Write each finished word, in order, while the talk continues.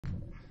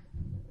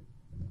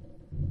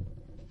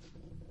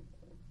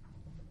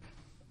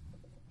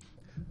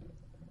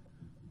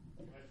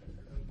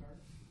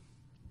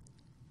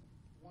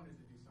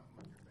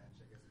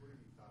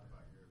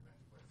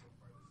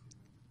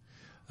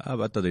I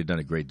thought they've done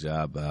a great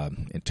job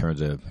in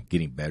terms of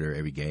getting better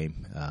every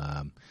game,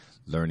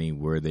 learning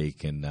where they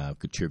can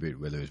contribute,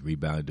 whether it's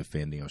rebounding,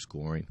 defending, or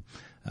scoring.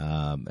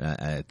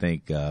 I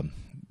think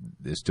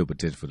there's still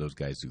potential for those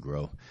guys to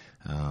grow.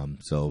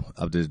 So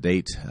up to this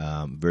date,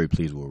 very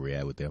pleased where we're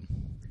at with them.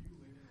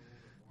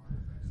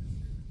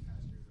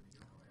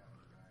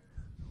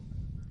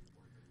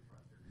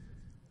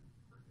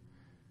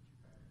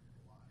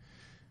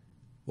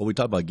 Well, we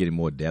talked about getting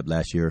more depth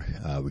last year,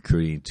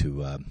 recruiting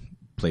to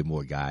play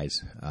more guys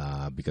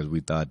because we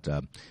thought,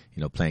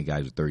 playing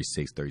guys with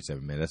 36,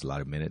 37 minutes, that's a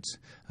lot of minutes,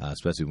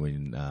 especially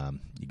when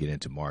you get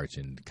into March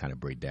and kind of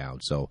break down.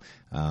 So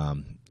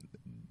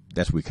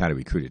that's what we kind of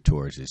recruited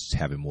towards, is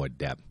having more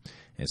depth.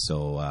 And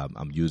so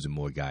I'm using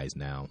more guys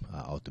now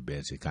off the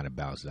bench to kind of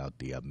balance out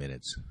the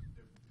minutes.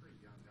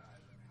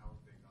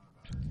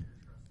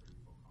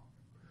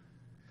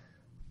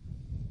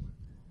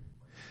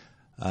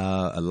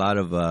 A lot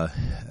of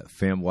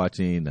film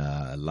watching,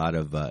 a lot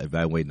of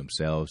evaluating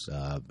themselves,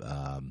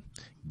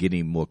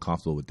 getting more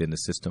comfortable within the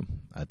system.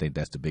 I think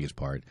that's the biggest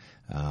part.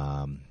 Give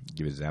an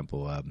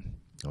example,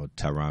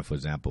 Tyron, for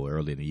example,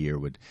 early in the year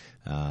would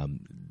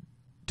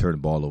turn the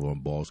ball over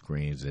on ball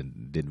screens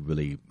and didn't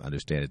really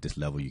understand at this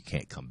level you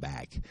can't come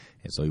back.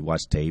 And so he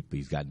watched tape.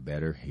 He's gotten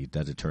better. He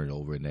doesn't turn it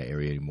over in that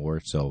area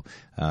anymore. So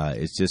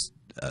it's just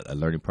a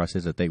learning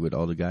process, I think, with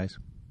all the guys.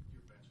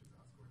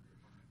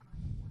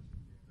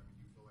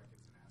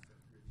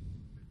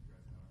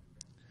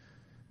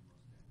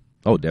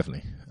 Oh,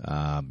 definitely.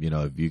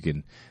 If you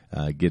can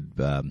get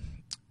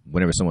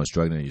whenever someone's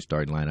struggling in your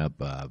starting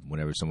lineup,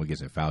 whenever someone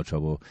gets in foul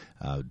trouble,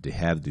 to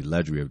have the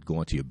luxury of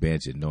going to your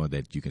bench and knowing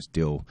that you can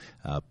still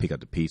pick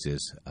up the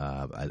pieces,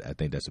 I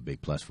think that's a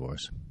big plus for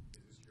us.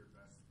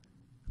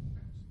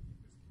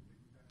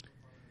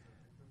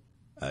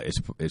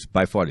 It's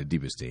by far the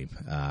deepest team.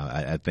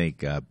 I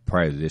think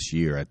prior to this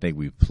year, I think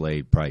we've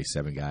played probably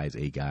 7 guys,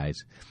 8 guys.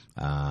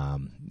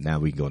 Now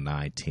we can go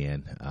 9,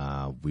 10.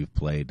 We've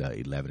played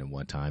 11 at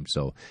one time.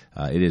 So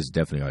it is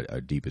definitely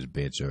our deepest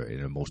bench, or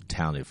the most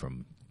talented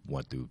from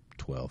 1 through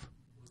 12.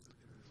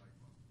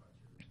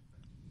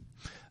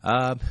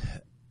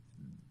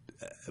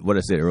 What I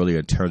said earlier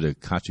in terms of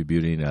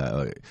contributing,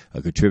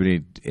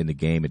 contributing in the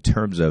game, in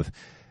terms of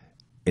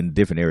in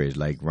different areas,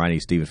 like Ronnie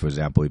Stevens, for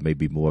example, he may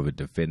be more of a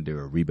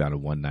defender or rebounder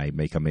one night,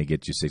 may come in and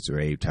get you 6 or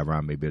 8.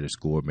 Tyron may be able to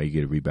score, may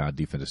get a rebound,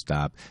 defensive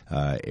stop.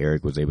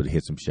 Eric was able to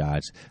hit some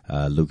shots.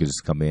 Lucas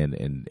has come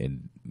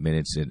in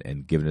minutes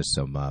and given us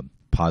some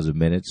positive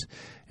minutes.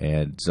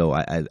 And so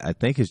I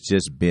think it's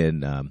just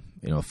been,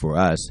 for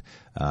us,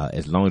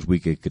 as long as we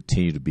could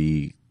continue to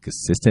be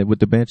consistent with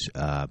the bench,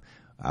 I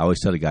always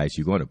tell the guys,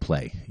 you're going to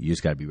play. You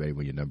just got to be ready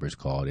when your number is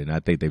called. And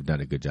I think they've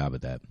done a good job of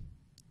that.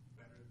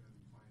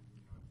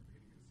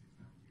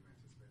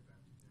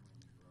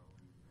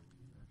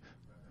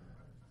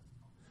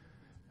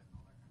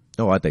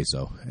 No, I think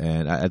so,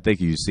 and I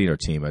think you've seen our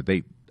team. I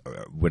think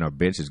when our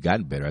bench has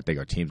gotten better, I think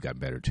our team's gotten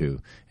better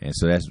too, and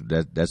so that's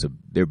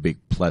their big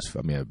plus.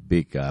 I mean, a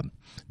big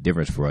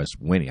difference for us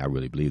winning. I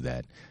really believe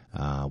that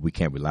we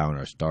can't rely on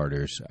our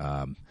starters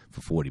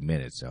for 40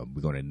 minutes.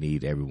 We're going to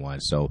need everyone.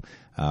 So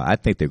I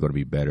think they're going to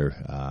be better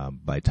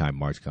by the time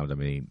March comes. I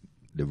mean,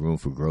 the room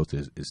for growth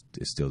is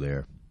still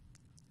there.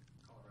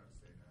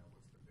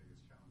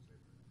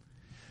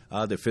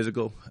 They're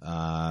physical.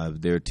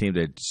 They're a team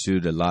that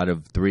shoot a lot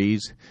of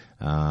threes,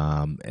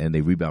 and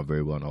they rebound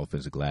very well on the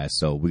offensive glass.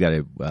 So we got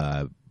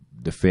to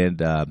defend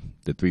the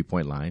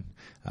 3-point line.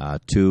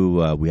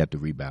 2, we have to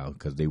rebound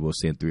because they will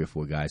send 3 or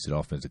 4 guys to the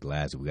offensive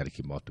glass, and we got to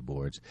keep them off the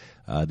boards.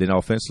 Then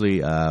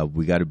offensively,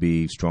 we got to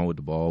be strong with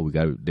the ball.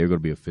 They're going to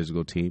be a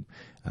physical team.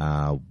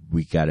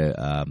 We can't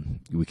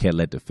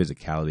let the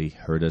physicality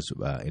hurt us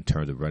in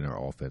terms of running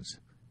our offense.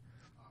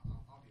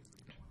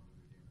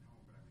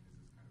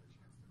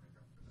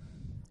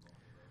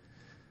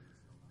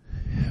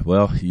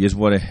 Well, you just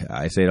want to,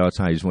 I say it all the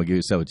time, you just want to give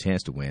yourself a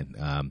chance to win.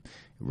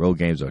 Road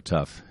games are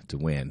tough to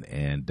win.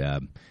 And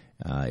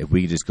if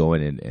we can just go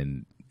in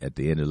and at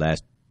the end of the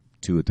last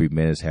 2 or 3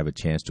 minutes have a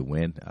chance to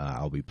win,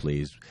 I'll be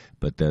pleased.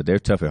 But they're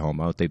tough at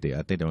home. I think they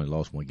only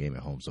lost 1 game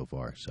at home so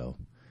far. So.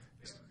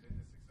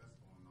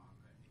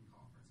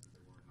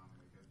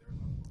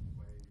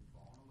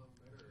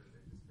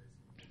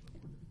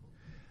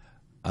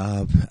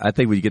 I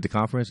think when you get to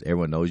conference,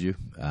 everyone knows you.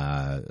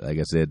 Like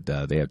I said,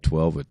 they have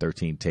 12 or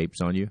 13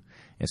 tapes on you,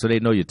 and so they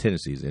know your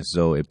tendencies. And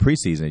so in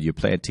preseason, you're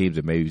playing teams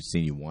that maybe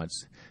seen you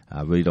once,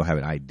 really don't have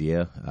an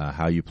idea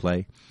how you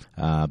play.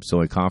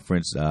 So in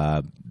conference,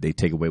 they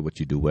take away what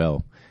you do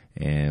well,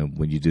 and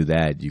when you do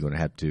that, you're going to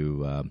have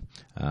to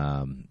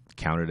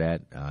counter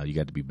that. You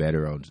got to be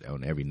better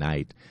on every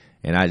night,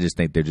 and I just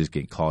think they're just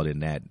getting caught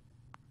in that.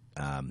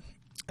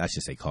 I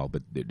should say call,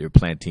 but they're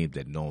playing teams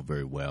that know them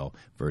very well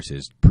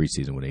versus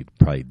preseason when they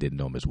probably didn't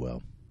know them as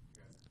well.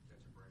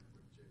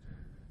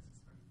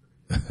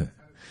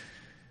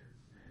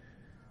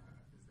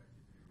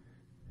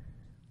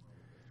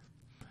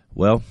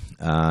 Well,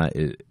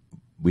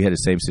 we had the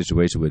same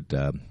situation with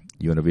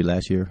UNLV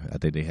last year. I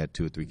think they had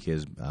 2 or 3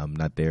 kids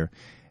not there,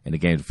 and the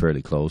game's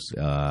fairly close.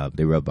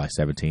 They were up by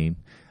 17.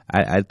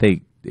 I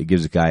think it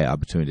gives a guy an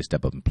opportunity to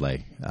step up and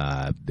play.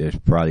 There's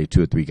probably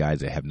 2 or 3 guys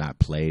that have not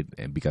played,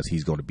 and because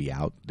he's going to be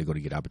out, they're going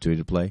to get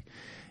opportunity to play.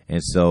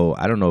 And so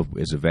I don't know if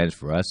it's an advantage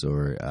for us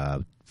or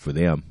for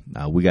them.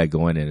 We got to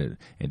go in and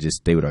just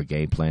stay with our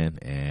game plan.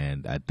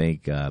 And I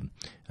think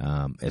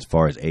as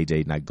far as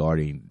AJ not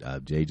guarding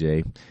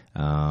JJ,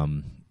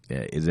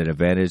 is it an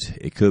advantage?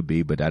 It could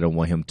be, but I don't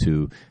want him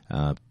to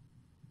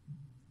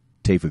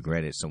take for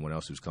granted someone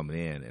else who's coming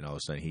in and all of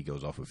a sudden he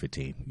goes off with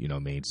 15. You know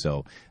what I mean?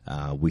 So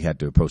we had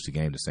to approach the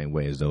game the same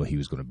way as though he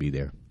was going to be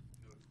there.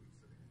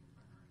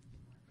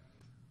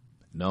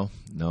 No,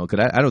 because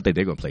I don't think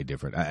they're going to play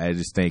different. I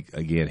just think,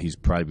 again, he's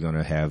probably going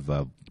to have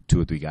 2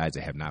 or 3 guys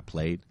that have not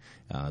played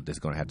that's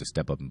going to have to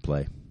step up and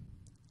play. You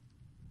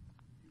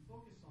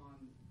focus on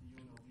the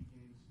UNLV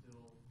game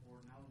still, or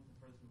now that the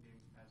Fresno game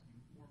is past,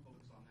 you more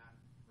focus on that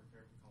to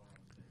prepare for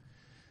Colorado State?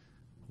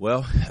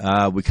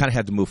 Well, we kind of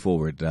had to move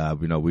forward.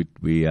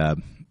 We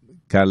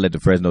kind of let the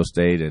Fresno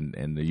State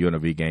and the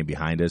UNLV game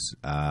behind us.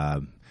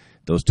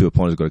 Those 2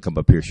 opponents are going to come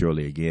up here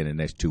shortly again in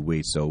the next 2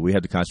 weeks. So we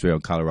have to concentrate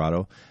on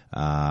Colorado,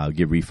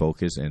 get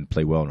refocused, and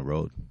play well on the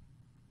road.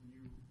 When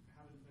you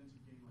have a defensive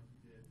game like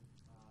you did,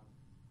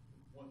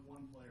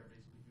 one player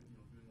basically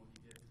doing what he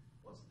did,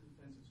 what's the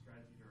defensive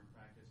strategy during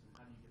practice, and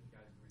how do you get the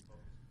guys to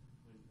refocus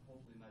when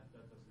hopefully that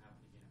doesn't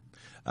happen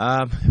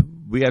again?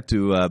 We have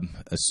to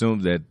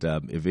assume that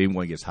if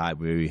anyone gets hot,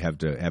 we have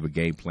to have a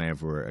game plan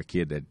for a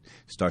kid that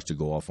starts to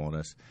go off on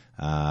us.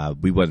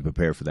 We wasn't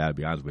prepared for that, to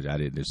be honest with you. I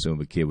didn't assume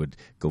a kid would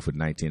go for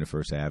 19 in the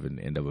first half and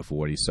end up with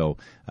 40. So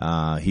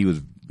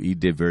he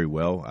did very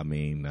well. I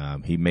mean,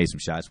 he made some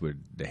shots with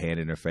the hand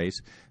in their face.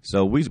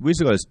 So we're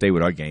still going to stay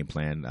with our game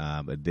plan.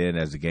 But then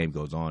as the game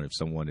goes on, if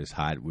someone is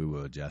hot, we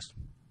will adjust.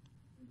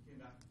 When you came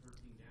back to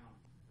 13 down,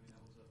 I mean,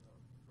 that was a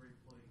great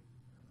play,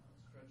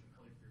 stretch of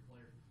play for your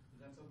players. Is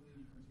that something that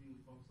you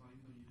continually focus on,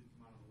 even though you didn't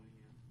come out on the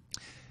winning end?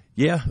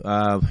 Yeah,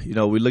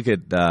 we look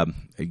at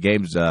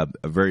games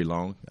very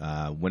long.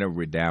 Whenever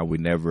we're down, we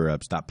never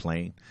stop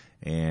playing.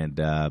 And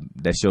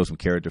that shows some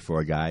character for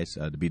our guys.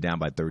 To be down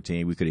by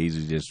 13, we could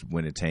easily just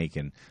win a tank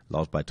and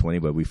lost by 20,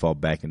 but we fought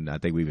back, and I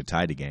think we even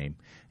tied the game.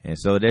 And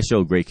so that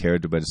showed great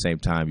character, but at the same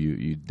time,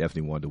 you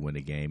definitely wanted to win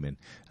the game. And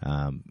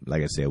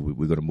like I said,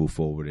 we're going to move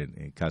forward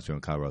and concentrate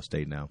on Colorado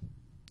State now.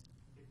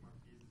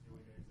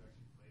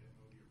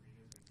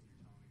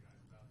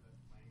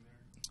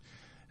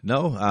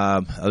 No,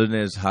 other than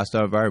this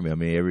hostile environment. I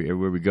mean,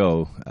 everywhere we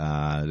go,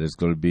 there's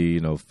going to be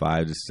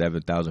 5,000 to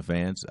 7,000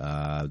 fans.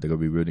 They're going to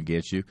be rooting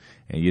against you,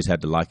 and you just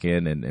have to lock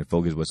in and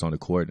focus what's on the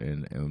court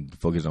and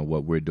focus on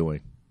what we're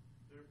doing.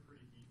 They're a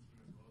pretty deep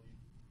team as well. Do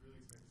you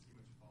really expect to see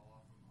much fall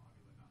off from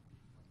Avila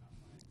not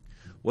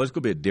playing? Well, it's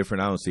going to be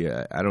different.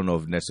 I don't know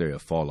if necessarily a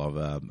fall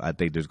off. I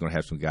think there's going to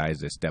have some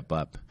guys that step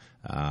up.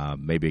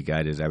 Maybe a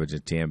guy that's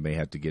averaging 10 may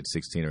have to get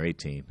 16 or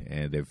 18,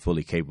 and they're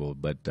fully capable.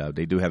 But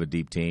they do have a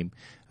deep team.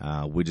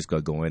 We just got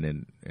to go in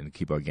and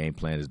keep our game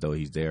plan as though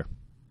he's there.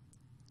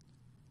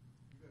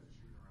 You guys are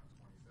shooting around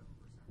 27%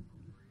 from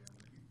three. I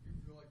mean, do you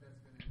feel like that's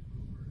going to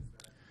improve, or is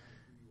that kind of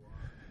who you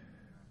are? And you're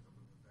going to have to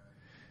look at that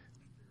and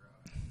figure out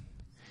how to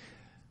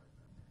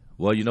like that.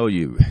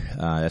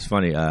 Well, that's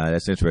funny.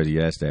 That's interesting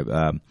you asked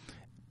that.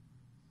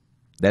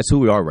 That's who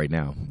we are right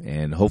now,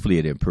 and hopefully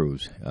it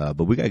improves.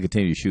 But we got to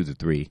continue to shoot the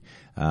three.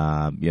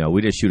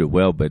 We didn't shoot it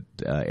well, but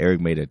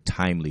Eric made a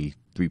timely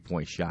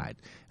 3-point shot.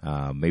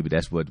 Maybe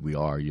that's what we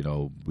are.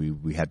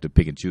 We have to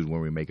pick and choose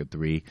when we make a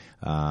three.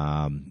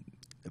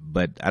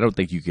 But I don't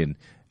think you can,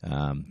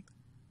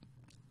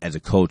 as a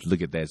coach,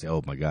 look at that and say,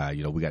 "Oh my God,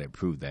 we got to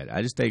improve that."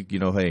 I just think,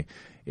 hey,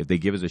 if they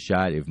give us a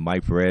shot, if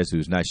Mike Perez,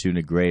 who's not shooting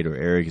it great, or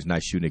Eric is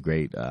not shooting it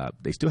great,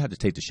 they still have to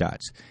take the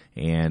shots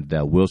and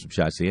will some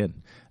shots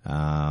in.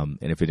 And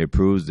if it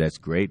improves, that's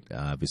great.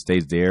 If it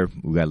stays there,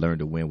 we got to learn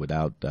to win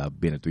without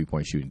being a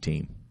 3-point shooting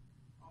team.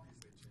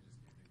 Obviously, it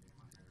changes game to game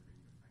on how you're being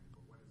defended,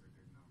 but what is a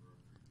good number of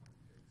 3-point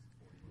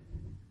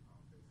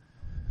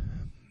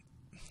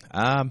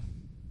takes?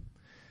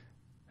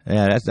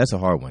 Yeah, that's a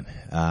hard one.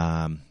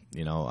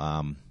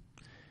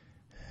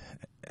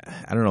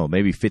 I don't know,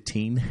 maybe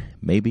 15,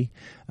 maybe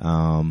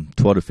 12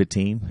 to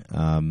 15.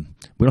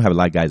 We don't have a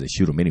lot of guys that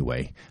shoot them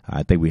anyway.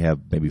 I think we have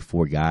maybe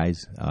 4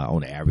 guys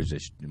on average.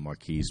 That's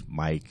Marquise,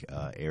 Mike,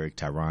 Eric,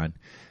 Tyron.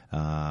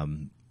 I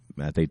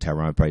think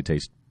Tyron probably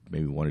takes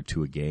maybe 1 or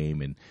 2 a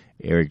game, and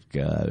Eric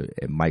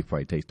and Mike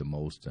probably takes the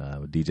most.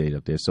 DJ's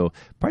up there, so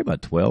probably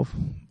about 12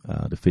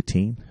 to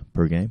 15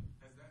 per game.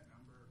 Has that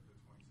number, the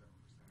 27%,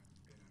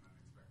 been an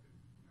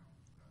unexpected,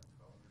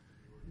 development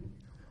for you, or do you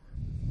struggle?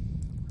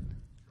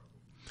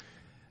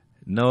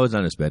 No, it's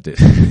unexpected.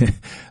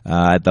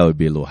 I thought it would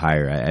be a little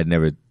higher. I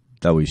never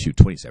thought we'd shoot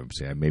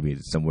 27%, maybe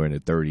somewhere in the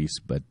 30s.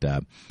 But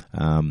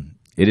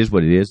it is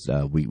what it is.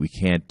 We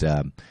can't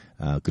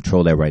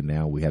control that right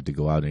now. We have to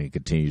go out and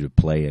continue to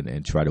play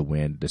and try to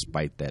win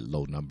despite that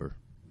low number.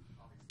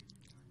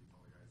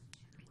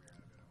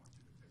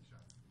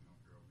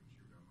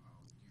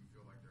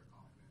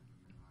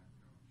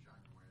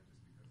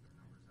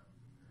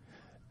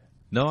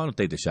 No, I don't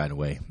think they're shying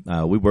away.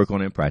 We work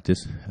on it in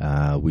practice.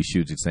 We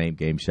shoot the same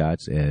game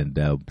shots, and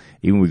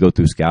even when we go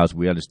through scouts,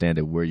 we understand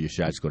that where your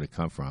shot's going to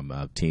come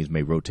from. Teams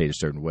may rotate a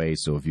certain way,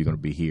 so if you're going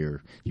to be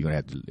here, you're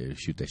going to have to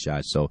shoot that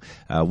shot. So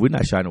we're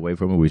not shying away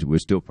from it. We're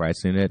still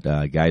practicing it.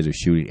 Guys are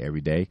shooting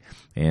every day,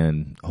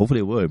 and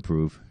hopefully it will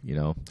improve.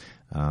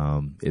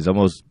 It's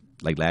almost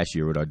like last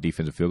year with our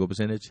defensive field goal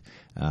percentage.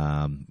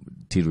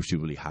 Teams were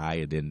shooting really high,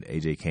 and then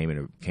AJ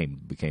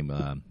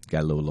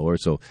got a little lower.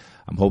 So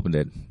I'm hoping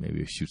that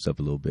maybe it shoots up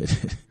a little bit.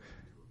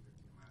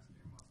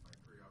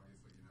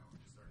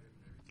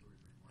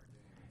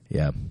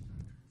 Yeah.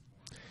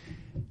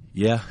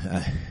 Yeah.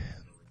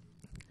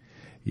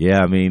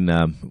 Yeah. I mean,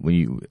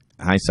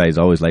 hindsight is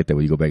always like that.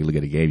 When you go back and look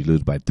at a game, you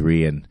lose by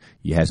 3, and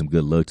you had some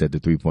good looks at the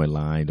 3-point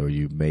line, or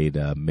you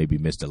maybe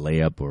missed a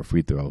layup or a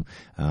free throw.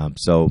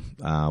 So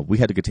we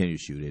had to continue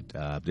to shoot it.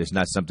 It's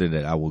not something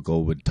that I will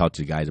go and talk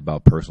to the guys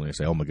about personally and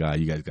say, "Oh my God,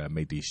 you guys got to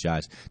make these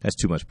shots." That's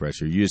too much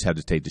pressure. You just have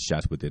to take the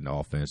shots within the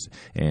offense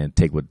and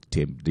take what the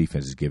team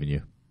defense is giving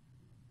you.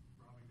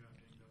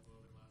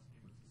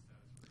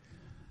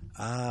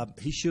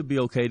 He should be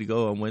okay to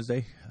go on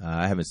Wednesday.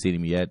 I haven't seen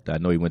him yet. I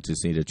know he went to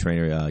see the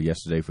trainer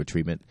yesterday for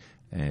treatment,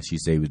 and she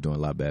said he was doing a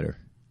lot better.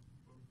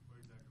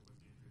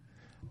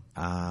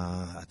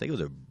 I think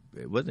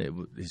it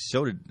wasn't his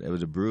shoulder. It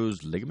was a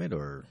bruised ligament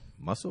or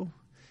muscle.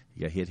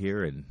 He got hit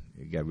here, and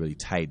it got really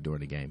tight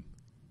during the game.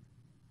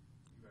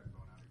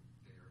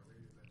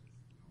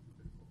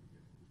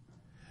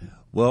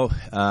 Well,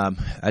 I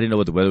didn't know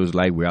what the weather was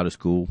like. We were out of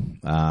school.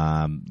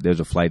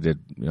 There's a flight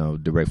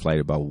direct flight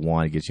about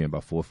 1, gets you in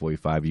about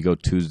 4:45. You go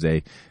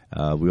Tuesday.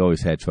 We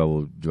always had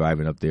trouble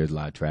driving up there. There's a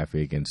lot of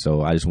traffic, and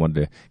so I just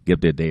wanted to get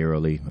up there a day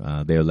early.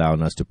 They're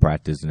allowing us to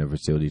practice in their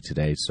facility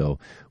today, so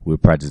we'll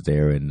practice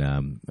there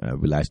and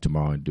relax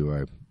tomorrow and do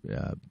our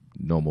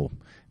normal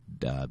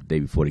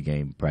day before the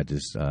game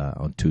practice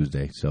on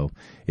Tuesday. So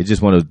it's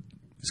just one of the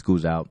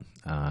schools out.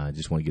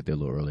 Just want to get there a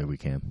little earlier if we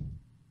can.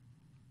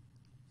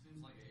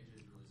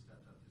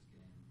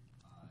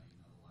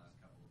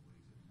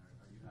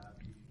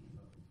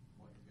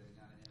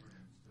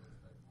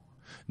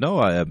 No,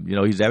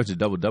 he's averaging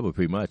double-double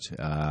pretty much.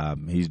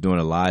 He's doing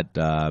a lot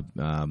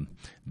down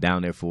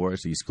there for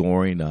us. He's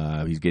scoring.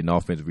 He's getting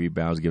offensive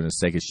rebounds, giving us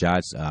second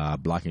shots,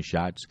 blocking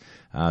shots.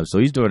 So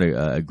he's doing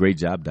a great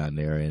job down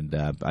there, and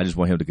I just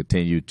want him to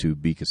continue to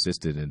be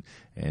consistent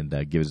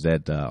and give us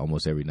that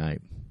almost every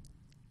night.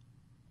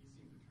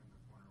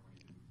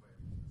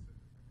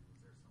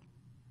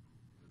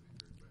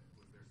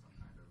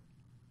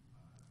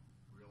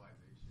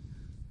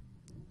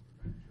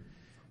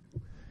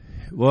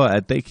 Well, I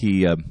think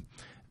he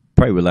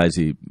probably realized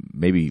he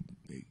maybe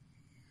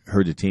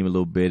hurt the team a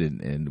little bit,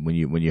 and when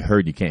you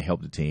hurt, you can't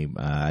help the team.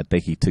 I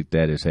think he took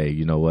that as, hey,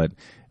 you know what?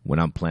 When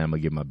I'm playing, I'm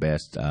gonna give my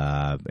best.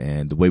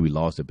 And the way we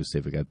lost at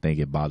Pacific, I think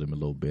it bothered him a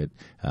little bit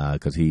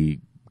because he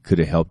could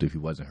have helped if he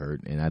wasn't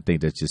hurt. And I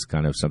think that's just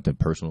kind of something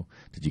personal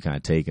that you kind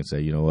of take and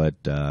say, you know what?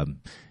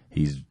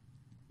 He's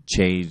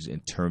changed in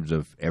terms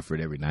of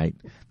effort every night,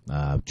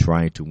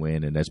 trying to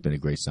win, and that's been a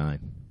great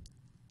sign.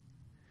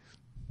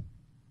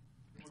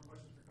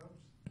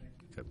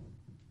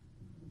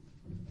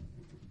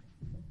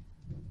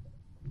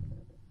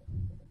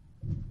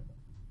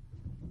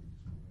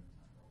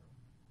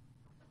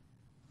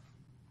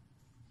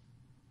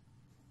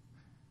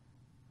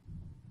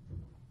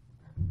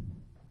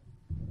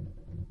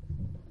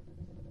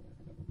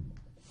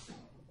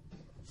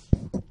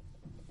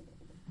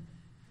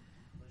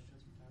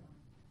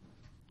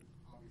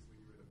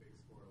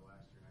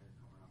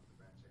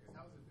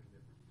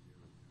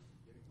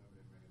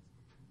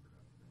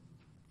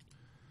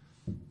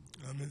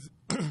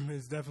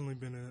 It's definitely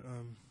been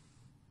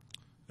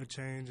a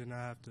change, and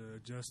I have to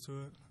adjust to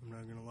it. I'm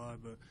not gonna lie,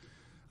 but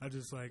I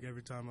just like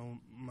every time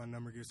my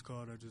number gets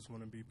called, I just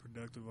want to be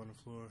productive on the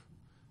floor,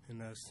 and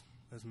that's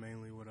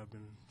mainly what I've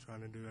been trying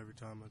to do every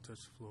time I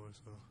touch the floor.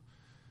 So,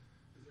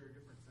 is there a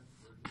different sense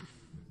of urgency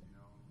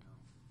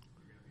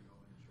because you're going to be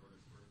going short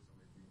of spurts,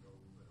 so maybe you go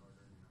a little bit harder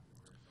and you're not going to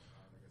wear yourself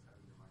out? I guess how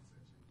does your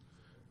mindset change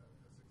as a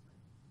 6-man?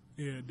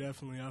 Yeah,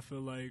 definitely. I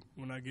feel like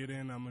when I get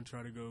in, I'm gonna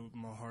try to go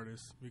my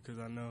hardest because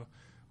I know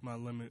my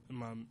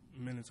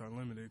minutes are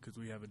limited because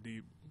we have a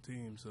deep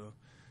team. So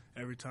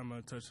every time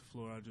I touch the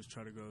floor, I just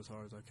try to go as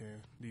hard as I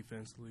can,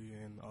 defensively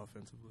and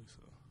offensively.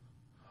 So.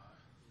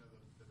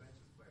 The bench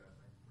has played, I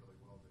think, really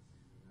well this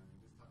season. I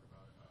mean, just talk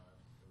about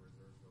the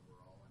reserves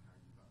overall and how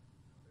you thought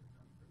they've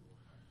done pretty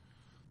well.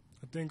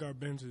 I think our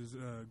bench is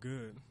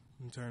good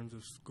in terms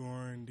of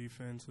scoring,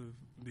 defensive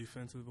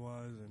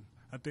wise, and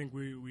I think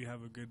we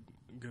have a good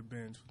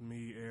bench with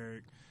me,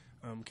 Eric.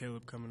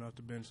 Caleb coming off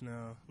the bench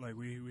now. Like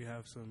we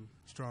have some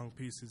strong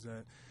pieces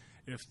that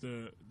if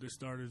the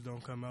starters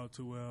don't come out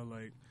too well,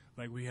 like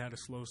we had a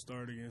slow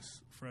start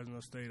against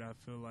Fresno State, I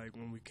feel like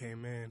when we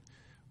came in,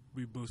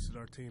 we boosted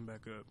our team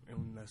back up,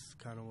 and that's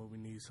kind of what we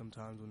need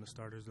sometimes when the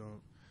starters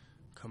don't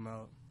come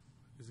out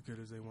as good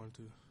as they want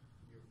to.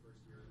 Your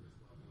first year at this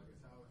level, I guess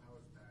how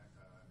has that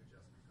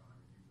adjustment gone?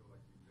 Do you feel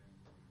like you've been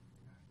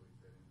naturally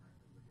fit in right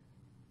from the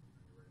beginning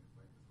and you're ready to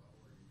play at this level,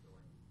 or do you feel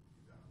like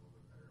you've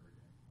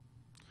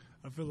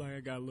I feel like I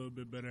got a little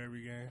bit better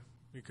every game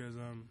because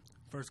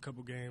first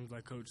couple games,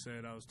 like Coach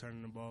said, I was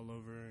turning the ball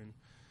over, and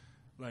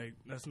like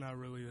that's not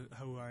really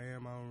who I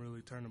am. I don't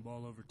really turn the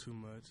ball over too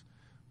much.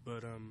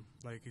 But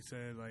like he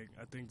said, like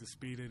I think the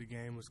speed of the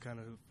game was kind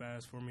of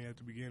fast for me at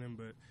the beginning,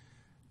 but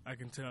I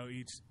can tell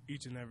each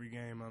and every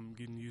game I'm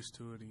getting used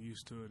to it,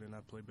 and I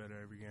play better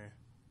every game.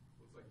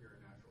 Looks like you're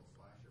a natural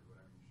slasher, but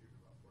I mean, you're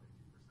shooting about 42%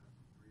 from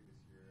three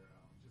this year.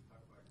 Just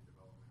talk about your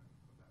development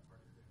of that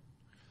part of your game.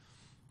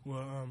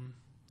 Well,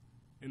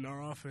 in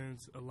our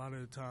offense, a lot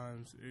of the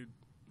times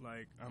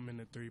I'm in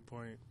the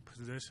 3-point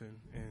position,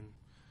 and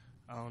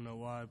I don't know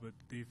why, but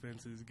the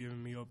defense is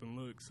giving me open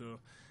looks. So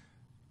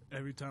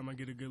every time I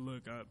get a good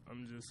look,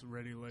 I'm just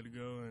ready to let it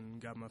go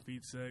and got my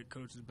feet set.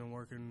 Coach has been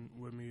working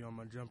with me on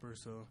my jumper,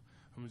 so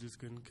I'm just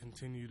going to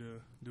continue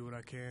to do what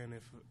I can.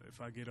 If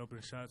I get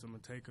open shots, I'm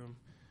going to take them.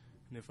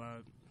 And if I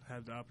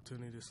have the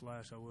opportunity to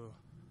slash, I will.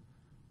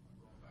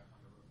 Going back on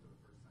the road for the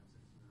first time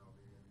since you've been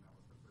over here, I mean, that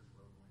was the first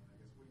road win. I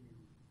guess,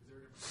 is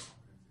there a different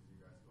confidence as you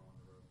guys go on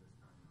the road this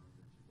time around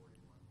that you've already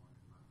won one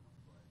and not one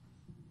play?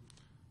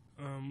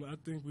 I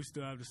think we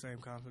still have the same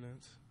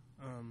confidence.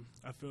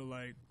 I feel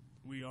like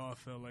we all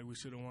felt like we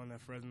should have won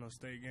that Fresno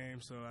State game,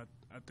 so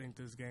I think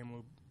this game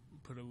will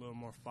put a little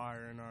more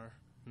fire in our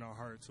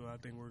heart. So I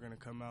think we're going to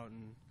come out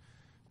and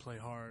play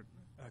hard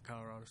at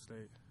Colorado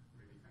State.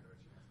 Maybe kind of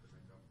a chance to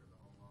make up for the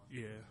home loss.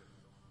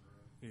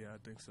 Yeah, I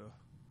think so.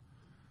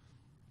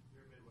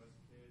 You're a Midwest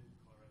kid.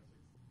 Colorado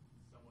State's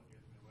somewhat near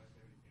the Midwest.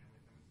 Do you have any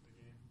family coming to the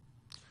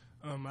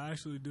game? I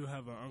actually do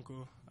have an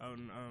uncle out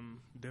in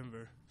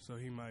Denver, so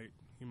he might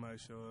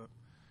show up.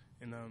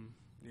 And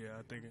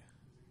I think it.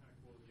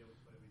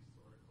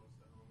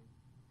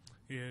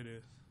 Yeah, it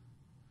is.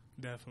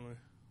 Definitely.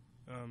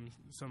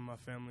 Some of my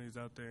family is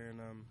out there,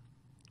 and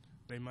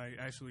they might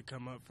actually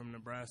come up from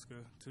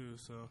Nebraska, too,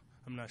 so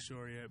I'm not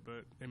sure yet,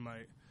 but they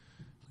might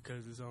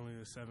because it's only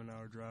a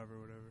 7-hour drive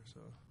or whatever, so.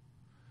 And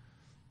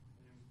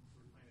we're playing a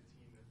team that's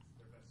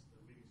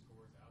their leading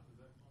scorers out. Does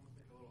that almost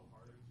make it a little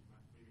harder because you're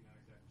maybe not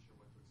exactly sure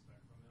what to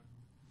expect from them?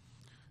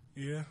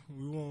 Yeah,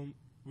 we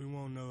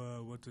won't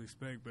know what to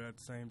expect, but at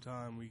the same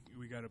time, we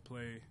got to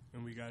play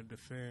and we got to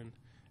defend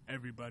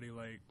everybody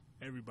like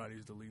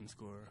everybody's the leading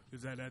scorer.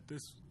 Because at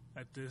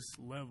this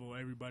level,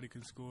 everybody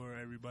can score,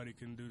 everybody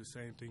can do the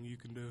same thing you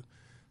can do.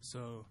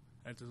 So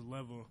at this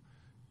level,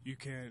 you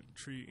can't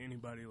treat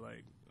anybody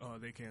like, oh,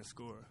 they can't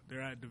score.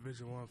 They're at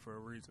Division I for a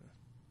reason.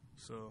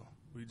 So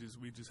we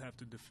just have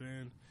to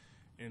defend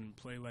and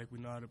play like we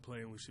know how to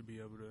play, and we should be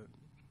able to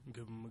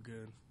give them a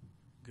good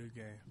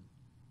game.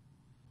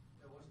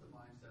 Yeah, what's the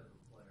mindset of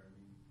the player? I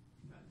mean,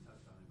 you kind of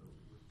touched on it, but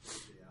with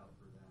JJ out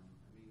for them,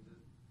 I mean,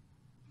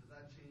 does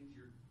that change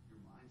your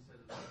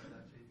mindset? Does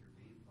that change your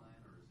game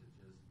plan, or is it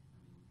just, I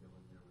mean, you go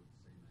in there with the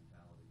same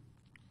mentality?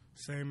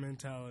 Same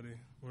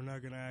mentality. We're not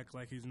gonna act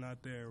like he's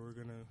not there. We're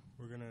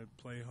gonna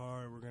play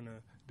hard. We're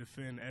gonna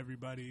defend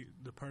everybody.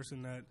 The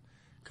person that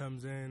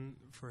comes in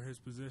for his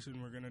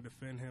position, we're gonna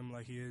defend him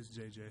like he is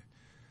JJ.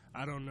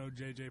 I don't know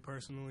JJ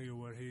personally or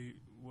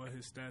what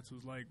his stats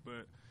was like,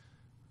 but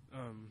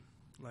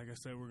like I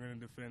said, we're gonna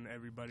defend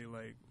everybody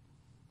like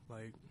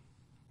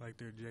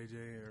they're JJ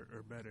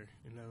or better.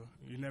 You know,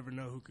 you never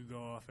know who could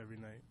go off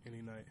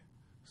any night.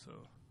 So.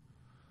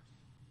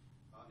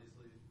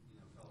 Obviously, you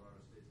know,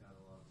 Colorado State's had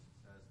a lot of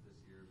success this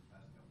year, the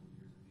past couple of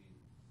years. I mean,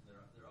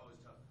 they're always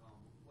tough to come.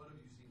 What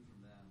have you seen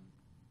from them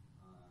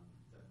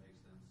that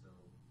makes them so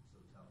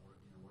tough? What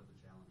are the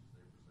challenges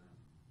they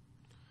present?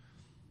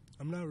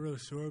 I'm not really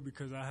sure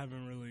because I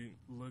haven't really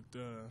looked.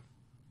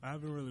 I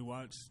haven't really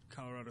watched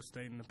Colorado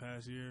State in the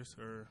past years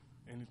or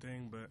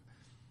anything, but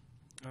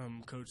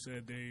Coach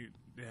said they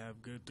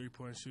have good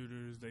 3-point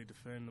shooters. They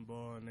defend the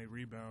ball and they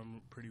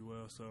rebound pretty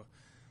well. So.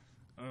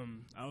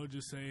 I would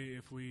just say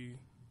if we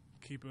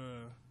keep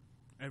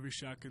every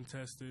shot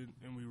contested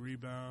and we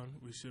rebound,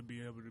 we should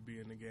be able to be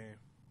in the game,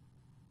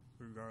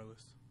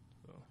 regardless.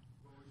 So.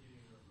 What would you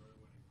do in a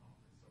road-winning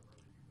confidence so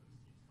early to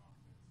boost team's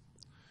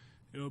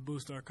confidence? It'll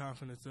boost our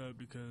confidence up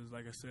because,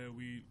 like I said,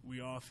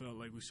 we all felt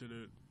like we should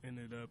have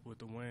ended up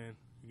with a win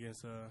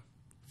against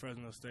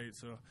Fresno State.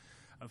 So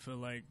I feel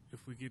like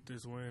if we get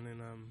this win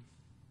in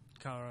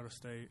Colorado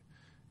State,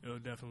 it'll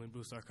definitely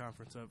boost our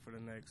conference up for the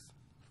next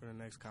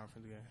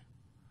conference game.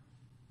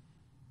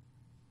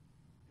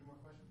 Any more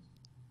questions?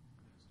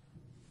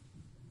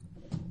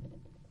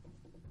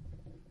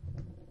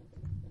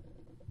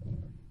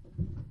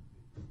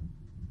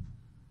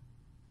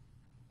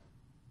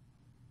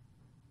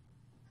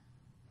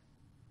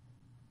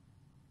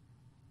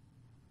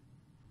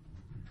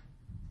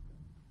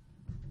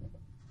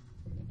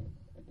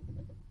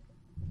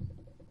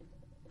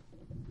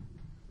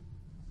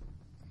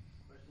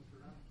 Questions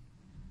for Ron?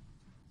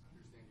 I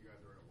understand you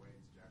guys are at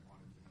weights. Jack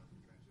wanted to know if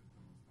you bench it.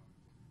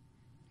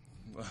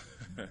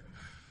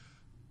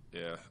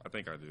 Yeah, I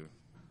think I do.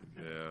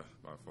 Yeah,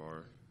 by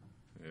far.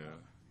 Yeah.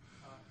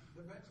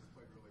 The bench has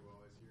played really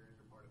well this year, and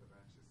you're part of the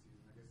bench this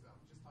season. I guess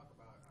just talk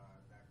about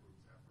that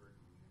group's effort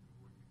and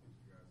what you think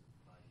you guys have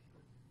provided to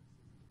the team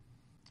this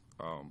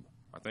season.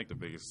 I think the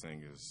biggest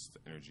thing is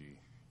the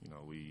energy You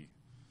know, we,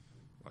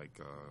 like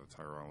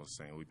Tyron was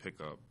saying, we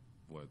pick up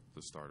what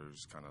the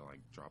starters kind of like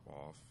drop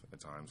off at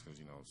times because,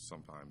 you know,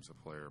 sometimes a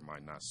player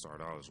might not start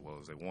out as well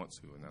as they want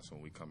to, and that's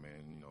when we come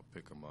in, you know,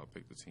 pick them up,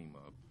 pick the team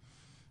up.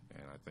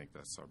 And I think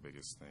that's our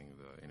biggest thing,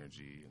 the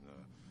energy and the,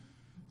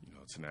 you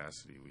know,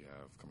 tenacity we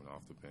have coming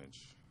off the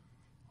bench.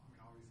 I mean,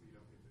 obviously you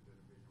don't get to the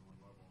Division I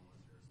level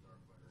unless you're a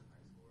star player in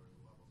high school or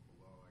the levels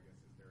below. I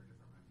guess, is there a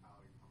different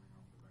mentality coming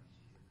off the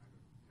bench? Is it kind of,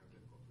 you know,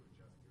 difficult to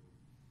adjust to,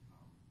 you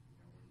know,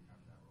 when you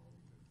have that role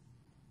because you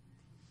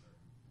usually start?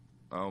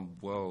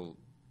 Well,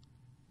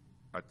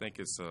 I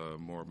think it's a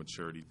more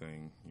maturity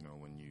thing, you know,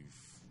 when you've,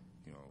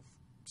 you know,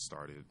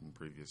 started in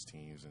previous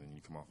teams and then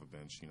you come off a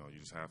bench, you know, you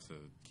just have to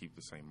keep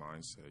the same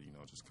mindset, you know,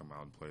 just come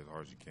out and play as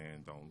hard as you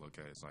can. Don't look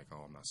at it as like,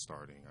 oh, I'm not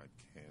starting. I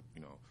can't,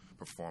 you know,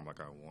 perform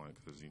like I want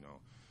because, you know,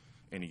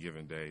 any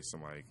given day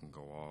somebody can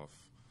go off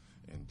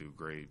and do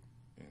great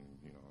and,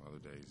 you know, other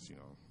days, you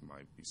know,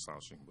 might be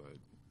slouching, but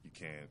you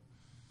can't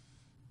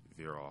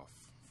veer off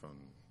from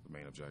the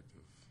main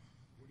objective.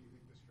 What do you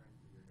think the strength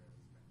of your guys'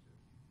 bench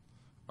is?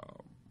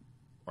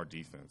 Our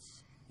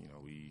defense, you know,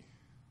 we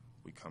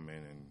come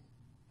in and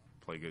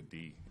play good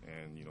D,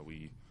 and you know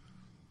we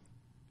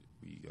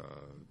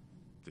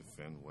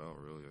defend well.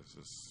 Really, it's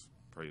just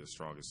probably the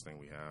strongest thing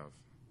we have.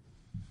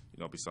 You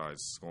know,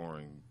 besides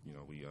scoring, you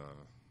know, we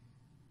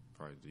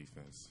probably the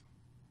defense.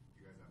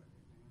 Do you guys have a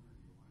nickname, or do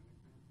you want a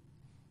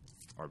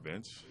nickname? Our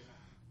bench.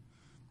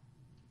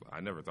 Yeah. I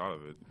never thought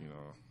of it. You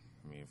know,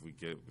 I mean, if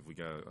we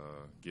got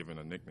given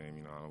a nickname,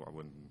 you know, I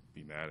wouldn't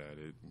be mad at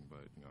it.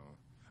 But you know,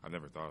 I've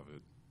never thought of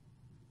it.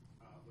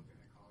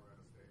 Looking at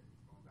Colorado State,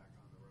 going back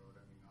on the road,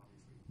 I mean,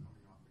 obviously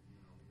coming off the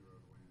UNLV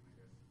road win, I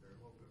guess, is there a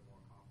little bit more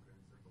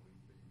confidence or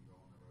belief that you can go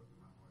on the road to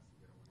Mountain West and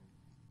get a win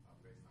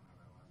based on how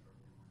that last road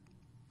game went?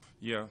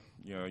 Yeah,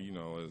 you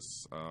know,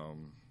 it's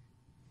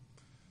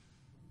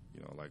you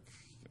know, like,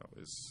 you know,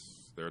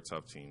 they're a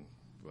tough team,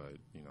 but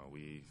you know,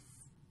 we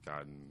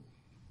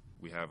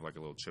have like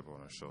a little chip on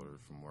our shoulder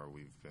from where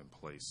we've been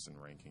placed in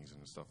rankings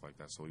and stuff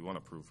like that. So we want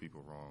to prove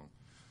people wrong,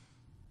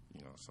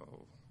 you know.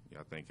 So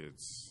yeah, I think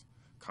it's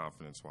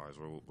confidence-wise,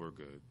 we're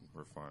good.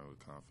 We're fine with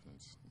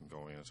confidence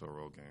going into a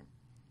road game.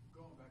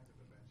 Going back to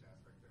the bench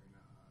aspect, I mean,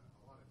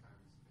 a lot of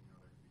times, you know,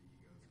 there can be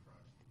egos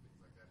crushed and things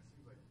like that. It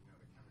seems like, you know,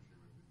 the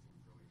chemistry with the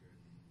team's really good.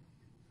 And, you know,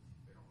 people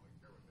just, they don't really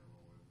care what their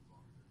role is as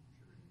long as they're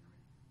contributing. I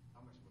mean,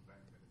 how much of a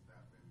benefit has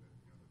that been that,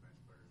 you know, the bench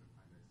players have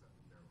kind of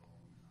accepted their role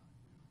and not,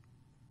 you know,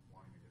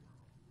 wanting a different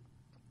role?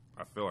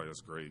 I feel like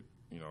that's great,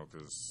 you know,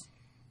 because,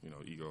 you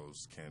know,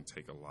 egos can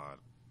take a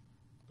lot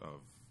of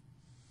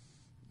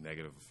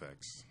negative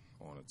effects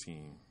on a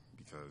team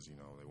because, you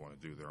know, they want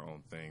to do their own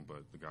thing,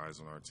 but the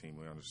guys on our team,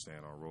 we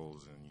understand our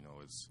roles, and, you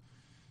know,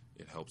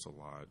 it helps a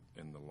lot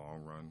in the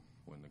long run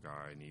when the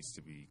guy needs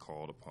to be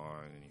called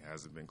upon and he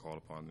hasn't been called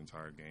upon the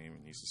entire game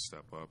and needs to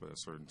step up at a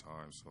certain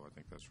time. So I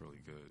think that's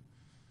really good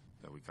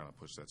that we kind of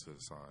push that to the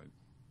side.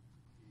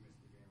 You missed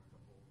the game a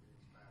couple of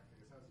games back.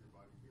 I guess, how's your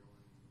body feeling,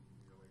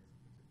 your legs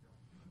in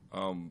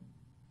particular?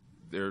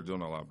 They're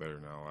doing a lot better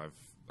now.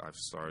 I've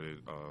started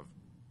a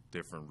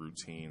different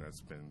routine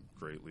that's been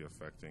greatly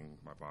affecting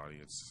my body.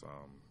 It's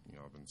you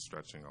know, I've been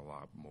stretching a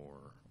lot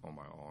more on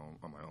my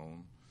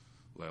own,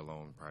 let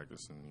alone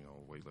practicing, you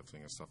know,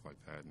 weightlifting and stuff like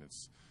that. And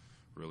it's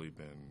really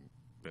been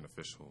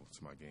beneficial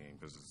to my game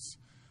because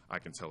I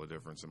can tell a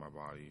difference in my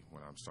body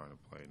when I'm starting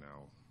to play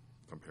now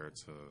compared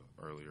to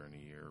earlier in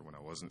the year when I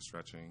wasn't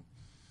stretching.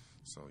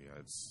 So yeah,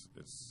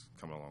 it's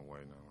coming a long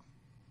way now.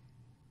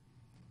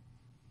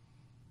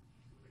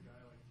 With a guy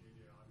like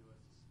J.J. Avila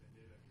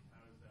suspended, I mean,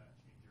 how does that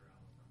change your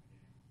outlook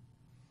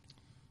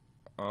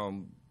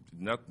on the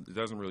game? It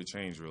doesn't really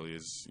change, really.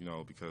 It's, you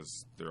know,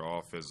 because they're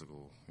all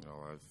physical. You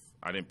know,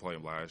 I didn't play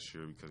them last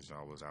year because, you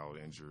know, I was out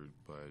injured,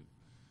 but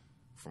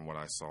from what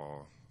I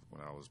saw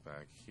when I was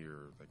back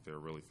here, like, they're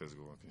really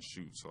physical and can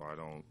shoot. So I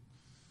don't,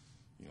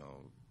 you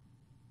know,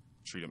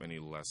 treat him any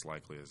less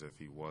likely as if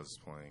he was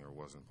playing or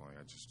wasn't playing.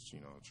 I just, you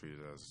know, treat it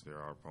as they're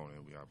our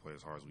opponent. We got to play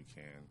as hard as we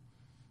can,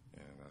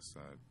 and that's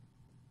that.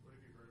 What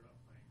have you heard about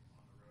playing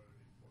on the road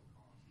in Fort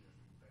Collins? You guys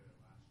didn't play that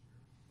last year.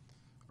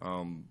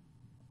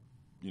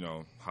 You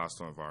know,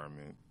 hostile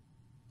environment,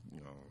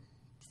 you know,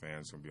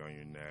 fans gonna be on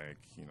your neck,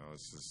 you know,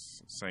 it's just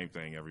the same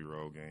thing every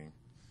road game.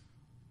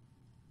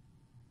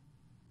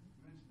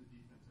 You mentioned the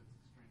defense as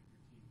the strength of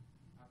your team.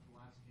 After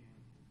last game,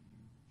 you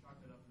chalked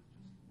it up as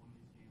just one of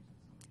these games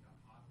that somebody got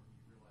hot, or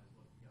you realized,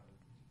 look, we got to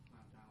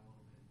clamp down a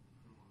little bit and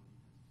improve on the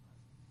defensive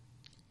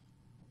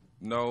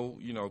side? No,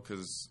 you know,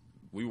 because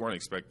we weren't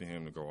expecting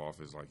him to go off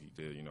as like he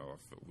did, you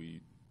know.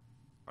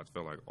 I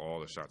felt like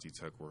all the shots he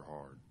took were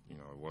hard. You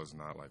know, it was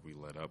not like we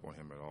let up on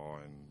him at all.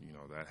 And, you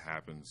know, that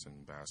happens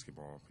in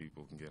basketball.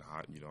 People can get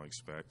hot and you don't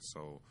expect.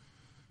 So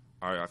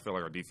I feel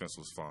like our defense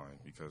was fine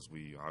because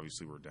we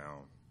obviously were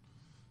down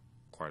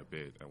quite a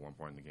bit at one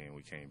point in the game.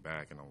 We came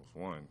back and almost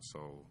won.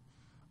 So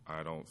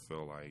I don't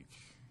feel like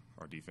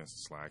our defense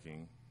is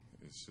slacking.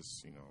 It's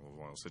just, you know,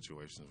 one of those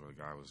situations where the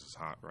guy was just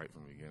hot right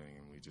from the beginning,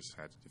 and we just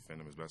had to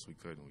defend him as best we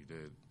could, and we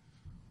did.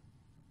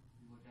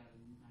 You look at it,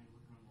 and now you're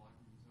looking around the locker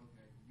room and say,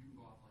 okay, you can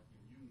go off like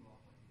him, you can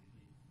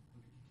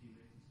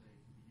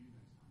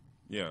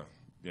Yeah,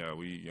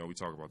 we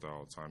talk about that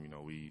all the time.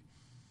 We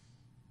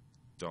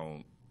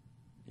don't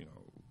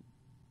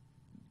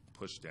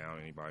push down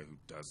anybody who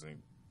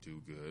doesn't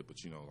do good,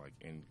 but like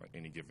in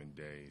any given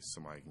day,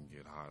 somebody can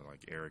get hot,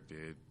 like Eric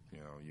did.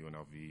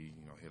 UNLV,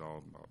 hit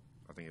all.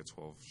 I think he had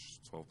 12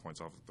 points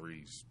off of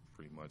threes,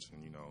 pretty much,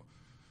 and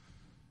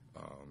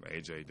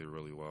AJ did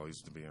really well.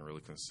 He's being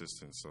really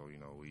consistent. So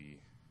we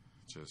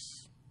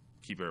just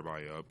keep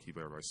everybody up, keep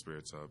everybody's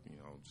spirits up.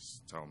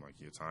 Just tell them like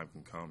your time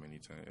can come any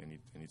time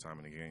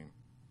in the game.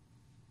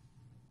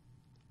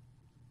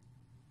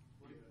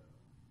 What do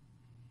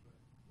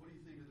you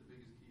think are the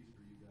biggest keys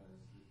for you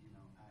guys,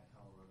 at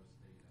Colorado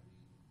State? I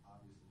mean,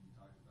 obviously you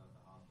talked about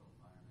the hostile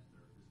environment.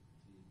 They're a physical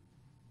team.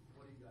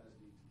 What do you guys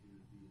need to do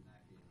to be in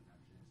that game and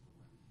have a chance to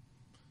win?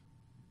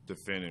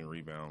 Defend and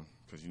rebound,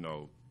 because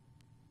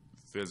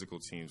physical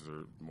teams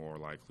are more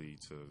likely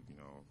to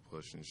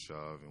push and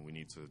shove, and we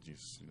need to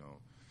just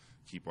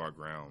keep our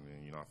ground.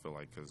 And I feel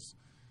like, because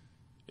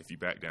if you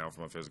back down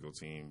from a physical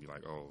team, be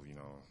like, oh,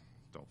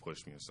 don't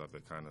push me and stuff,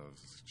 that kind of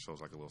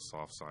shows like a little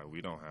soft side.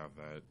 We don't have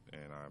that,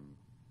 and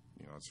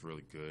it's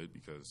really good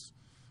because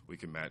we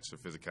can match the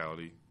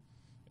physicality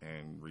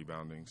and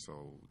rebounding.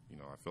 So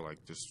I feel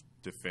like just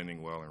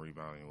defending well and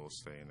rebounding will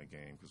stay in the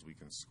game because we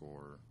can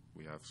score.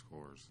 We have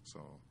scores,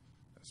 so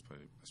that's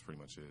pretty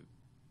much it.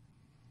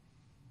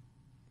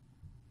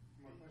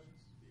 More questions?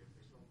 The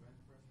official bench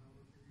press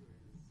number for you is?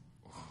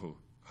 Oh,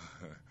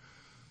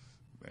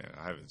 man,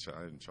 I haven't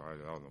tried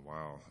it out in a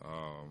while.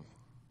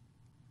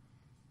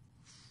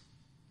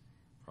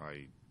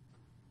 Probably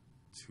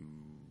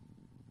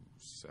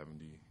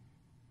 270,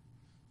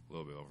 a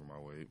little bit over my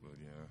weight, but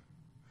yeah.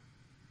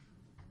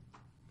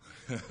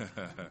 Thanks,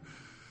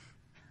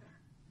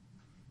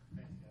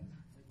 guys.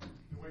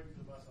 You're waiting for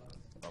the bus.